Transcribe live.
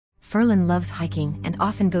Ferlin loves hiking and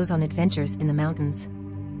often goes on adventures in the mountains.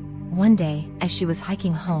 One day, as she was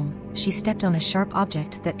hiking home, she stepped on a sharp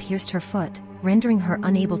object that pierced her foot, rendering her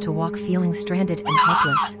unable to walk. Feeling stranded and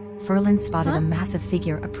helpless, Ferlin spotted a massive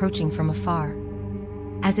figure approaching from afar.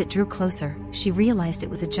 As it drew closer, she realized it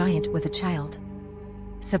was a giant with a child.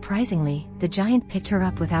 Surprisingly, the giant picked her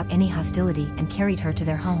up without any hostility and carried her to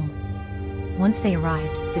their home. Once they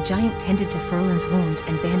arrived, the giant tended to Ferlin's wound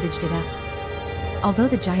and bandaged it up. Although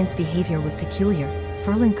the giant's behavior was peculiar,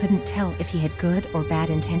 Ferlin couldn't tell if he had good or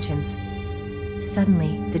bad intentions.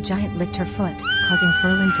 Suddenly, the giant licked her foot, causing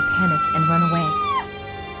Ferlin to panic and run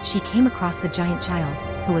away. She came across the giant child,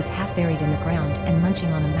 who was half buried in the ground and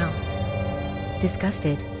munching on a mouse.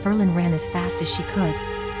 Disgusted, Ferlin ran as fast as she could.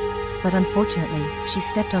 But unfortunately, she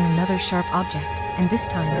stepped on another sharp object, and this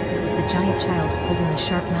time it was the giant child holding a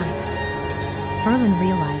sharp knife. Ferlin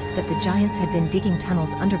realized that the giants had been digging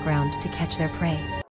tunnels underground to catch their prey.